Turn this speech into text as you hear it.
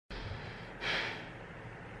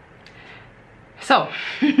So,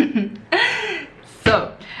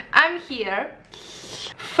 so I'm here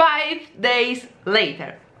 5 days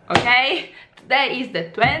later, okay? Today is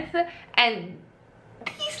the 20th and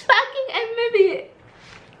this fucking movie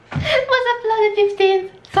was uploaded 15th.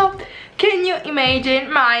 So, can you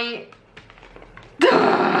imagine my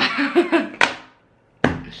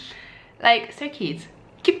like, Straykids,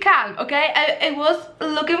 keep calm, okay? I was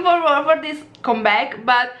looking forward for this comeback,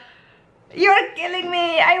 but you're killing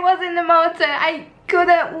me. I was in the mountain. I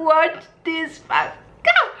couldn't watch this.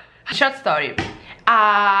 Short story.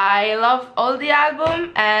 I love all the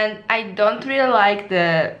album and I don't really like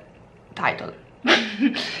the title.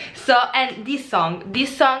 So, and this song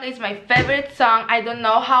is my favorite song. I don't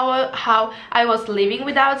know how I was living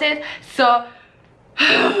without it. So,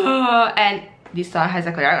 and this song has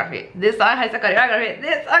a choreography.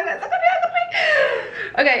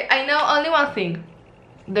 Okay, I know only one thing.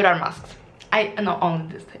 There are masks. I know only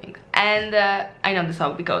this thing. And I know the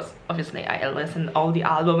song because obviously I listened all the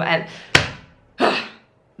album and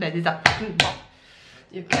that is a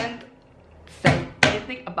you can't say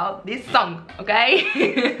anything about this song,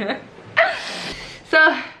 okay?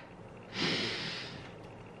 So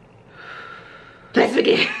let's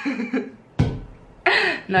begin.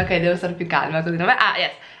 No, okay, devo stare più calma così.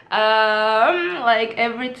 Yes. Like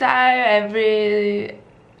every time, every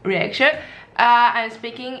reaction, I'm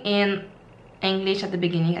speaking in English at the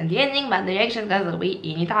beginning and the ending, but the reaction will be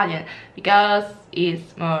in Italian because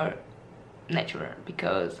it's more natural,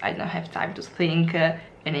 because I don't have time to think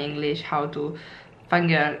in English, how to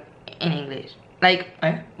fangirl in English. Like,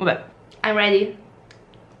 vabbè. I'm ready.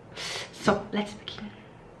 So, let's begin.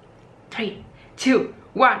 3, 2,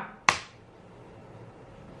 1.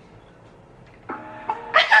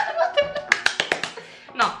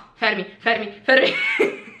 No, fermi.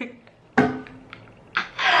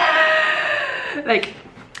 Like,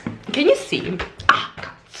 can you see him?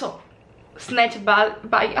 So snatched by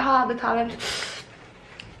the talent.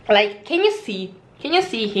 Like, can you see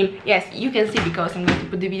him? Yes, you can see because I'm going to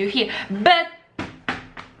put the video here. But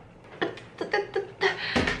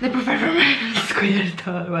the performance is weird.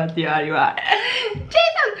 What you are?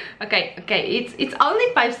 Jesus. Okay, it's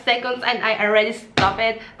only 5 seconds and I already stop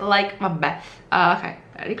it. Like, vabbè. Ok,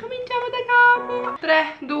 ricominciamo da capo.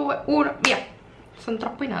 3, 2, 1, via. Sono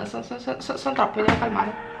troppo in alto, sono troppo, mi devo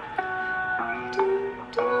calmare.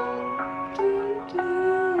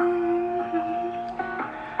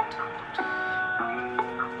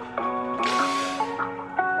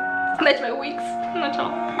 Snatch my wigs, non ce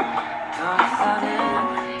l'ho.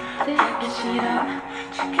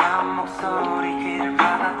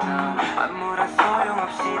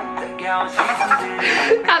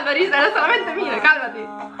 Calma, Risa, era solamente mia, calmati.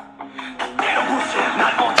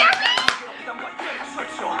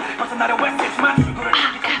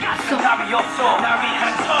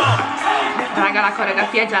 Raga, la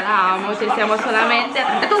coreografia già la amo, ci siamo solamente a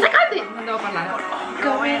 32 secondi, non devo parlare.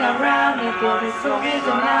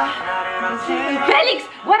 Felix,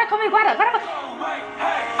 guarda come guarda.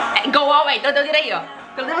 Go away, te lo devo dire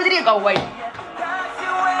io, go away.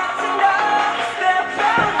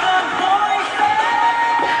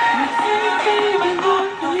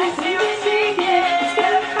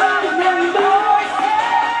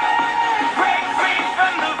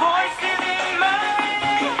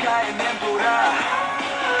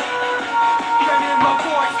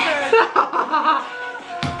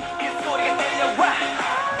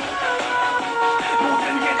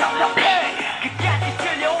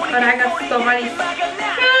 Raga, sto malissimo.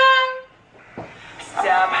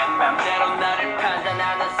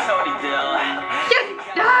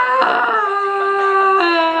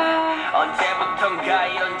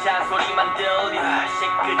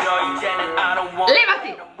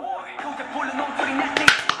 Levati!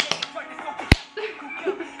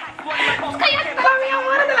 Scoiattolo, mio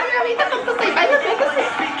amore della mia vita, quanto sei bello così.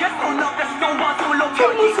 Che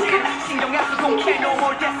musica!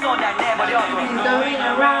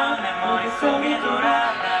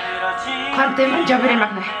 Quanto è mangiabile il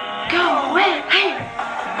magnet. Go away! Hey!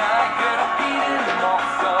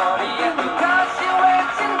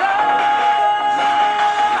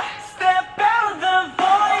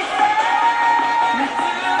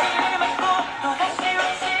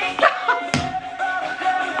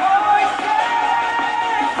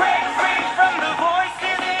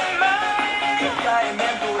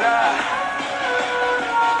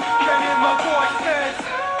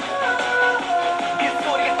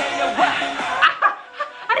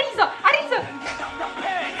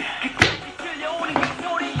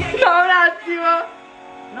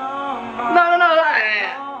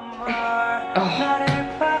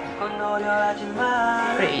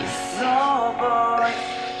 Praise.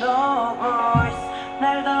 Yeah,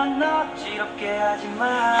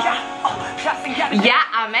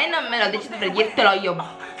 a me non me lo dici per dirtelo io.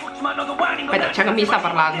 Aspetta, c'è che mi sta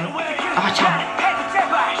parlando. Oh, ciao.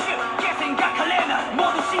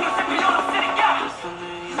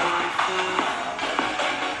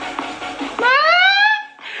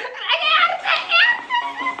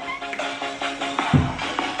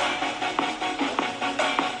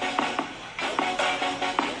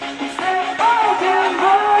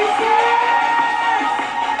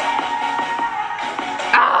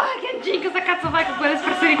 Cosa cazzo fai con quelle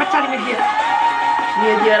espressioni facciali, mio Dio?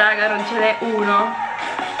 Mio Dio, raga, non ce n'è uno.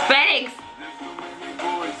 Felix!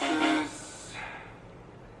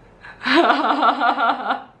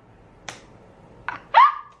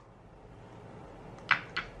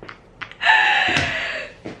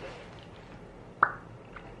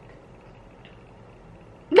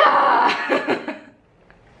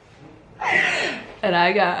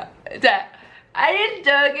 Raga, cioè, are you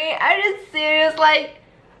joking? Are you serious? Like,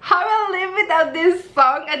 how will I live without this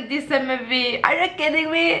song and this MV? Are you kidding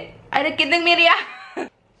me? Are you kidding me, Ria?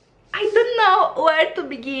 I don't know where to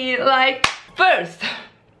begin. Like, first,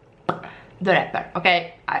 the rapper,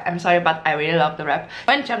 okay? I'm sorry, but I really love the rap.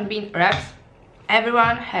 When Changbin raps,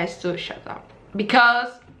 everyone has to shut up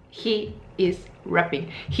because he is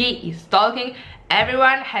rapping. He is talking.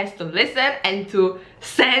 Everyone has to listen and to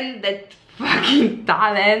send that fucking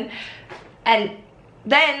talent. And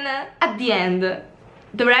then at the end,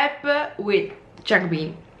 the rap with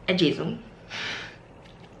Changbin e Jisung.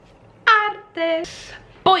 Arte.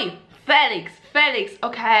 Poi Felix,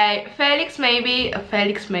 okay, Felix maybe,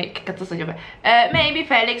 che cazzo sto dicendo? Maybe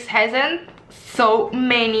Felix hasn't so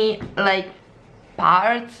many like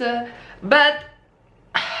parts, but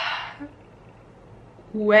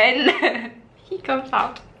when he comes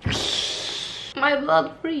out, my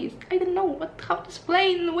blood freezes. I don't know how to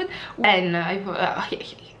explain with. And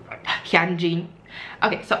Hyunjin.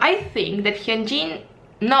 Okay, so I think that Hyunjin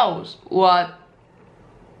knows what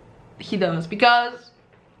he does because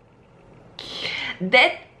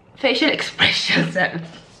that facial expressions. You're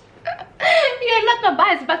not my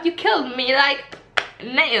bias, but you killed me like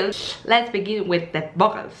nails. Let's begin with the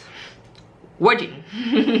vocals. Wojin.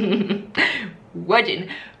 Wojin,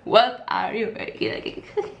 what are you?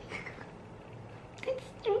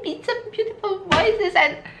 It's a beautiful voices.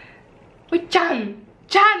 And with Chan,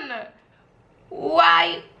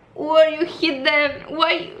 why were you hidden?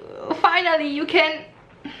 Why finally you can,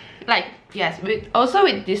 like, yes, also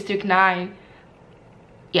with District 9,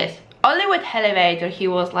 yes, only with Elevator he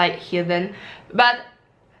was like hidden, but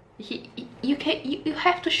you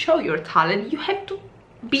have to show your talent. You have to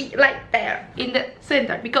be like there in the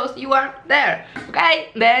center because you are there, okay?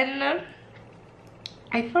 Then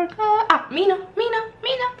I forgot. Mina.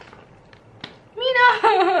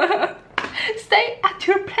 Stay at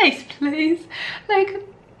your place, please. Like,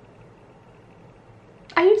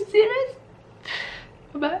 are you serious?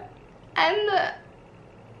 But and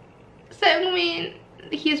Seungmin,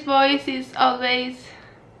 his voice is always.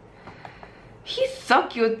 He's so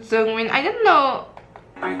cute, Seungmin. I don't know.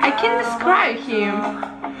 I can't describe him.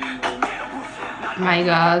 My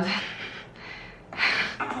God.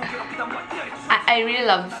 I really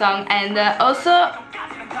love the song, and also,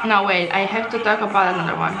 no wait, I have to talk about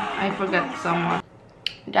another one. I forgot someone.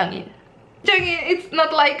 Jungin, it's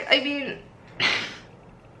not like, I mean,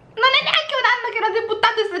 non è neanche un anno che l'ho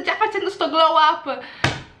debuttato e sta già facendo sto glow up.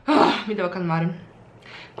 Oh, mi devo calmare.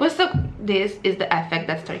 This is the effect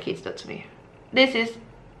that Straykids did to me. This is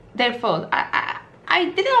their fault. I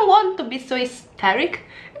didn't want to be so hysteric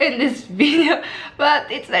in this video, but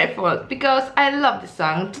it's their fault because I love this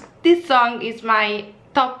song. This song is my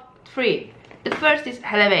top 3. The first is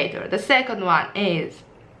Elevator. The second one is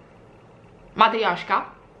Matryoshka.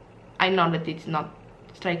 I know that it's not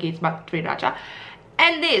Straykids but Triraja.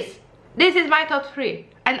 And this is my top 3.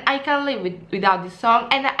 And I can't live without this song,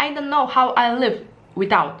 and I don't know how I live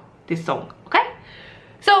without this song, okay?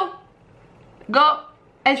 So, go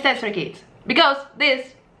and stand Straykids because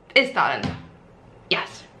this is talent.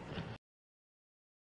 Yes.